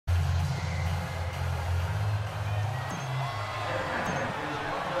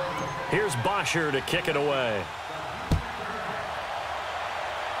Here's Bosher to kick it away.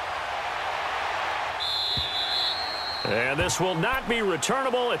 And this will not be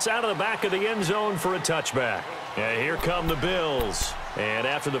returnable. It's out of the back of the end zone for a touchback. And here come the Bills. And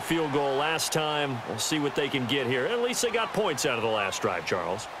after the field goal last time, we'll see what they can get here. At least they got points out of the last drive,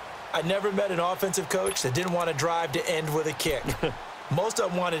 Charles. I never met an offensive coach that didn't want to drive to end with a kick. Most of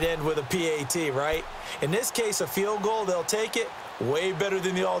them wanted to end with a PAT, right? In this case, a field goal, they'll take it. Way better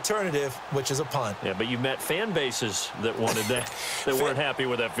than the alternative, which is a punt. Yeah, but you met fan bases that wanted that, that weren't happy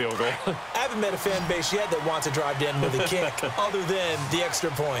with that field goal. I haven't met a fan base yet that wants to drive to end with a kick, other than the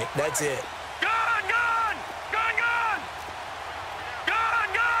extra point. That's it. Gone, gone! Gone, gone! Gone,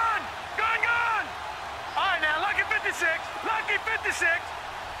 gone! Gone, gone! All right, now, lucky 56. Lucky 56.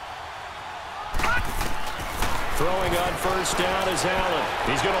 Throwing on first down is Allen.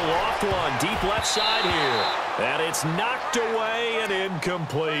 He's going to loft one deep left side here. And it's knocked away and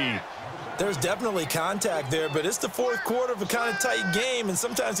incomplete. There's definitely contact there, but it's the fourth quarter of a kind of tight game, and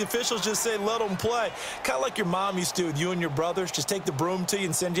sometimes the officials just say, let them play. Kind of like your mom used to with you and your brothers. Just take the broom to you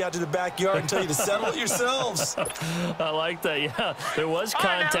and send you out to the backyard and tell you to settle it yourselves. I like that, yeah. There was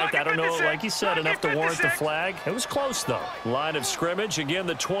contact. I don't know, like you said, enough to warrant the flag. It was close, though. Line of scrimmage, again,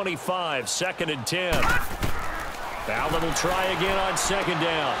 the 25, 2nd and 10. Allen will try again on 2nd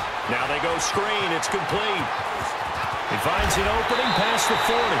down. Now they go screen. It's complete. He finds an opening past the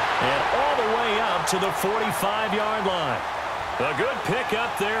 40 and all the way up to the 45-yard line. A good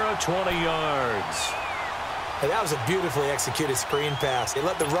pickup there of 20 yards. Hey, that was a beautifully executed screen pass. They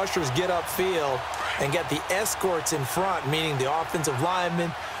let the rushers get upfield and get the escorts in front, meaning the offensive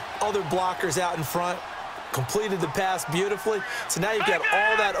linemen, other blockers out in front, completed the pass beautifully. So now you've got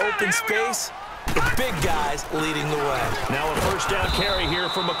all that open space. The big guys leading the way. Now a first down carry here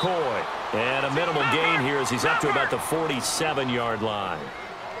for McCoy. And a minimal gain here as he's up to about the 47-yard line.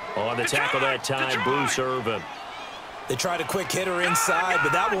 On the tackle that time, Bruce Irvin. They tried a quick hitter inside,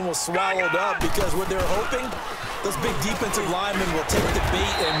 but that one was swallowed up because what they're hoping, those big defensive linemen will take the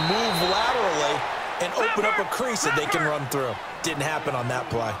bait and move laterally and open up a crease that they can run through. Didn't happen on that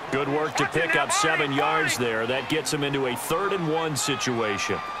play. Good work to pick up 7 yards there. That gets him into a 3rd and 1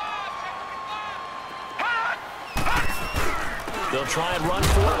 situation. They'll try and run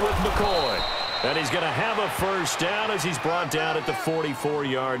for it with McCoy. And he's going to have a first down as he's brought down at the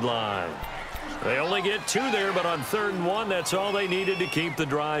 44-yard line. They only get 2 there, but on 3rd and 1, that's all they needed to keep the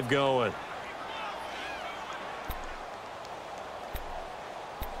drive going.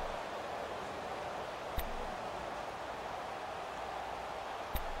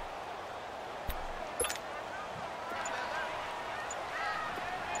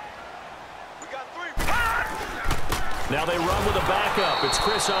 Now they run with a backup. It's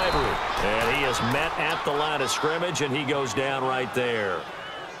Chris Ivory. And he is met at the line of scrimmage, and he goes down right there.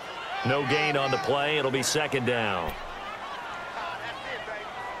 No gain on the play. It'll be 2nd down.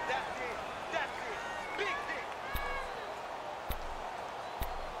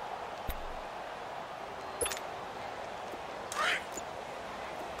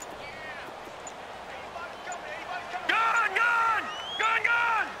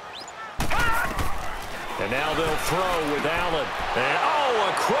 And now they'll throw with Allen. And, oh,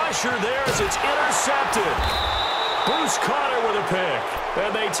 a crusher there as it's intercepted. Bruce Carter with a pick.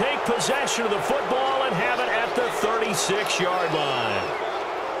 And they take possession of the football and have it at the 36-yard line.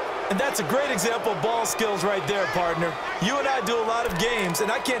 And that's a great example of ball skills right there, partner. You and I do a lot of games,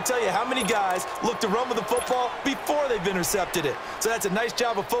 and I can't tell you how many guys look to run with the football before they've intercepted it. So that's a nice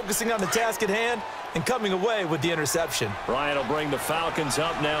job of focusing on the task at hand and coming away with the interception. Bryant will bring the Falcons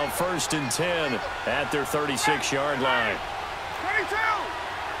up now 1st and 10 at their 36-yard line. 22!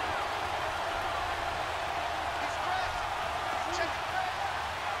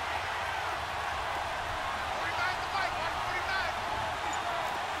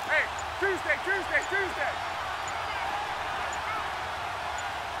 Tuesday.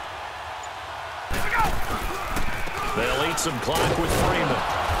 They'll eat some clock with Freeman.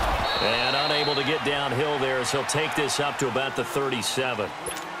 And unable to get downhill there as he'll take this up to about the 37.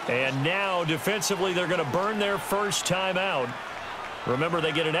 And now defensively they're going to burn their first timeout. Remember,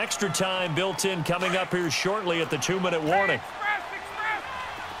 they get an extra time built in coming up here shortly at the 2-minute warning.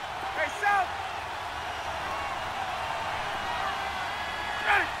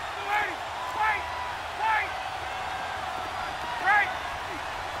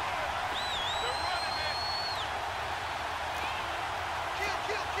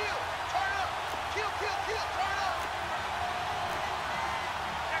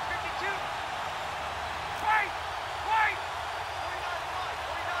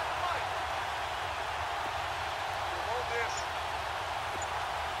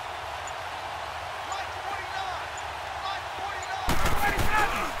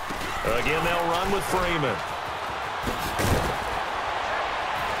 Again, they'll run with Freeman.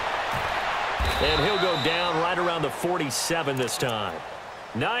 And he'll go down right around the 47 this time.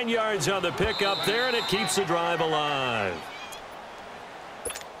 9 yards on the pickup there, and it keeps the drive alive.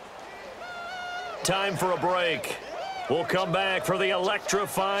 Time for a break. We'll come back for the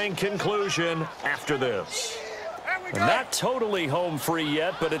electrifying conclusion after this. Not totally home free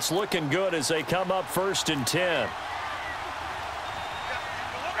yet, but it's looking good as they come up 1st and 10.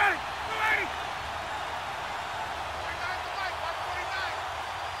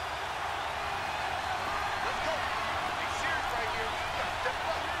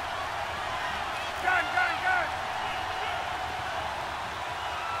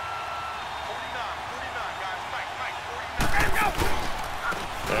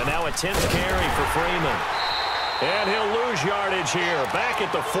 And now a 10th carry for Freeman. And he'll lose yardage here, back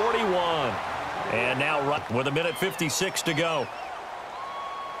at the 41. And now with 1:56 to go.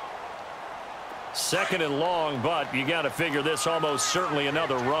 2nd and long, but you got to figure this almost certainly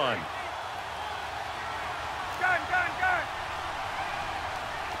another run. Gun.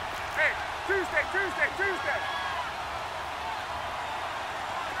 Hey, Tuesday.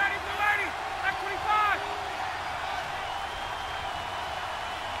 Ready, blue lady, back 25.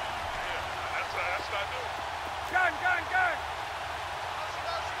 That's what I do. Gun.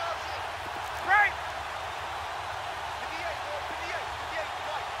 Right. 58, 58,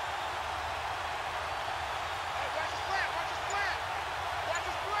 right. Hey, watch his flat.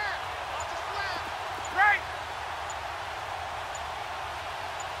 Right.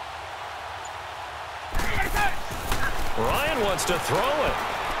 Ryan wants to throw it.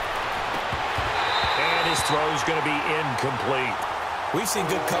 And his throw's going to be incomplete. We've seen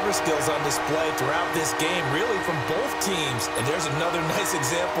good cover skills on display throughout this game, really from both teams. And there's another nice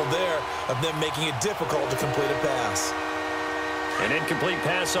example there of them making it difficult to complete a pass. An incomplete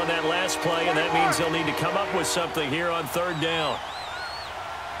pass on that last play, and that means they'll need to come up with something here on 3rd down.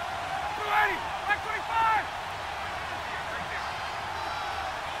 Back 25.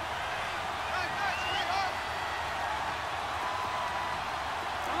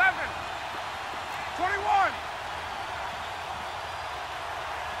 11. 21.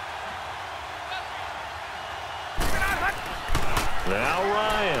 Now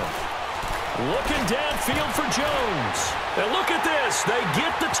Ryan looking downfield for Jones. And look at this. They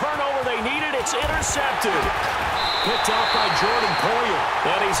get the turnover they needed. It's intercepted. Picked off by Jordan Poyer.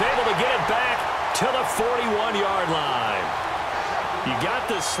 And he's able to get it back to the 41-yard line. You got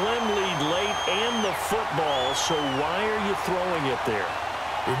the slim lead late and the football, so why are you throwing it there?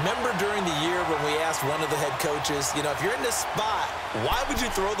 Remember during the year when we asked one of the head coaches, if you're in this spot, why would you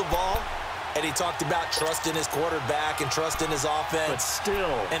throw the ball? And he talked about trusting his quarterback and trusting his offense. But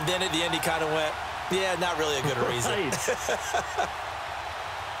still. And then at the end he kind of went, yeah, not really a good reason.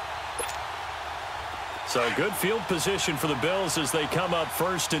 So good field position for the Bills as they come up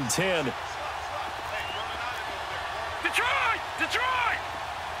 1st and 10. Detroit!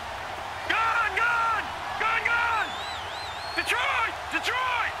 Gun! Detroit!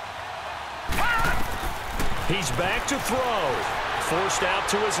 He's back to throw. Forced out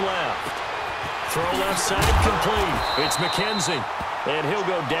to his left. Throw left side complete. It's McKenzie. And he'll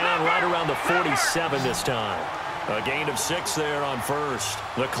go down right around the 47 this time. A gain of 6 there on 1st.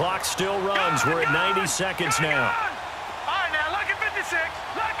 The clock still runs. We're at 90 seconds now. All right, now, lucky 56.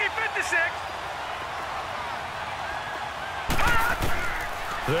 Lucky 56.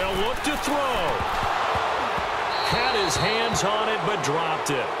 They'll look to throw. Had his hands on it, but dropped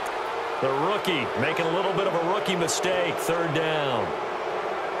it. The rookie making a little bit of a rookie mistake. 3rd down.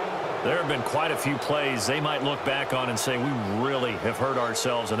 There have been quite a few plays they might look back on and say, we really have hurt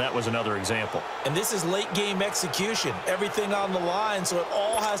ourselves, and that was another example. And this is late game execution. Everything on the line, so it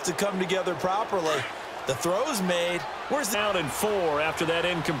all has to come together properly. The throw's made. Where's the down and 4 after that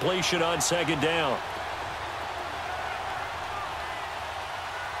incompletion on 2nd down?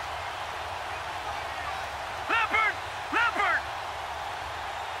 Leopard!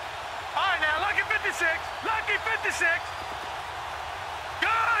 All right, now, lucky 56. Lucky 56. Gun!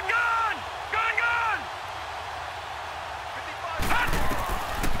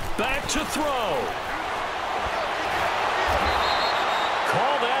 Back to throw.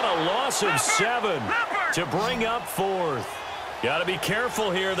 Call that a loss of 7 to bring up 4th. Got to be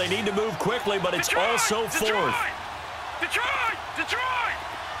careful here. They need to move quickly, but it's also 4th. Detroit!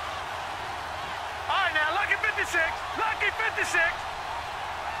 All right, now, lucky 56. Lucky 56.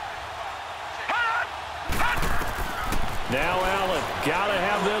 Now Allen, got to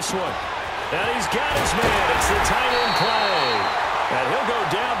have this one. And he's got his man. It's the tight end play. And he'll go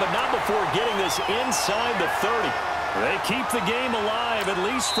down, but not before getting this inside the 30. They keep the game alive, at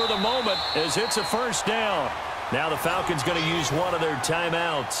least for the moment, as it's a first down. Now the Falcons going to use one of their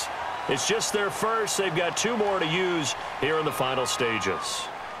timeouts. It's just their first. They've got 2 more to use here in the final stages.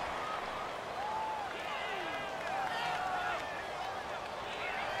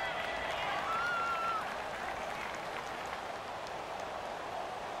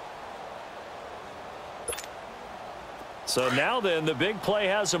 So now then, the big play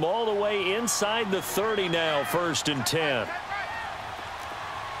has them all the way inside the 30 now, 1st and 10.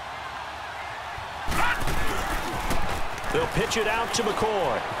 They'll pitch it out to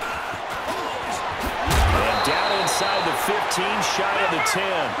McCoy. And down inside the 15, shy of the 10.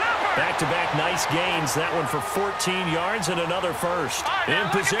 Back-to-back nice gains. That one for 14 yards and another first. In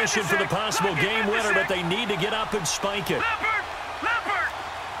possession for the possible game winner, but they need to get up and spike it.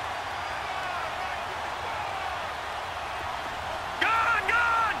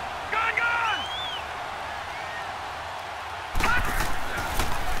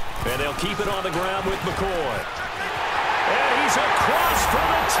 And they'll keep it on the ground with McCoy. And he's across for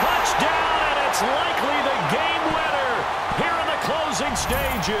the touchdown, and it's likely the game winner here in the closing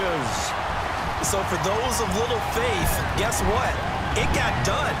stages. So for those of little faith, guess what? It got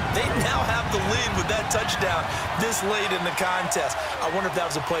done. They now have the lead with that touchdown this late in the contest. I wonder if that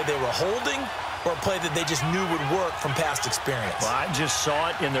was a play they were holding or a play that they just knew would work from past experience. Well, I just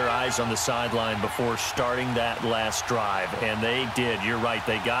saw it in their eyes on the sideline before starting that last drive, and they did. You're right.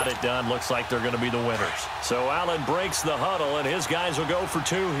 They got it done. Looks like they're going to be the winners. So Allen breaks the huddle, and his guys will go for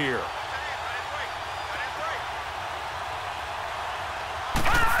 2 here.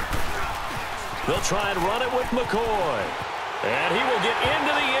 They'll try and run it with McCoy. And he will get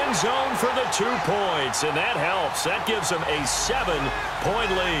into the end zone for the 2 points, and that helps. That gives them a 7-point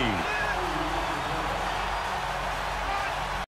lead.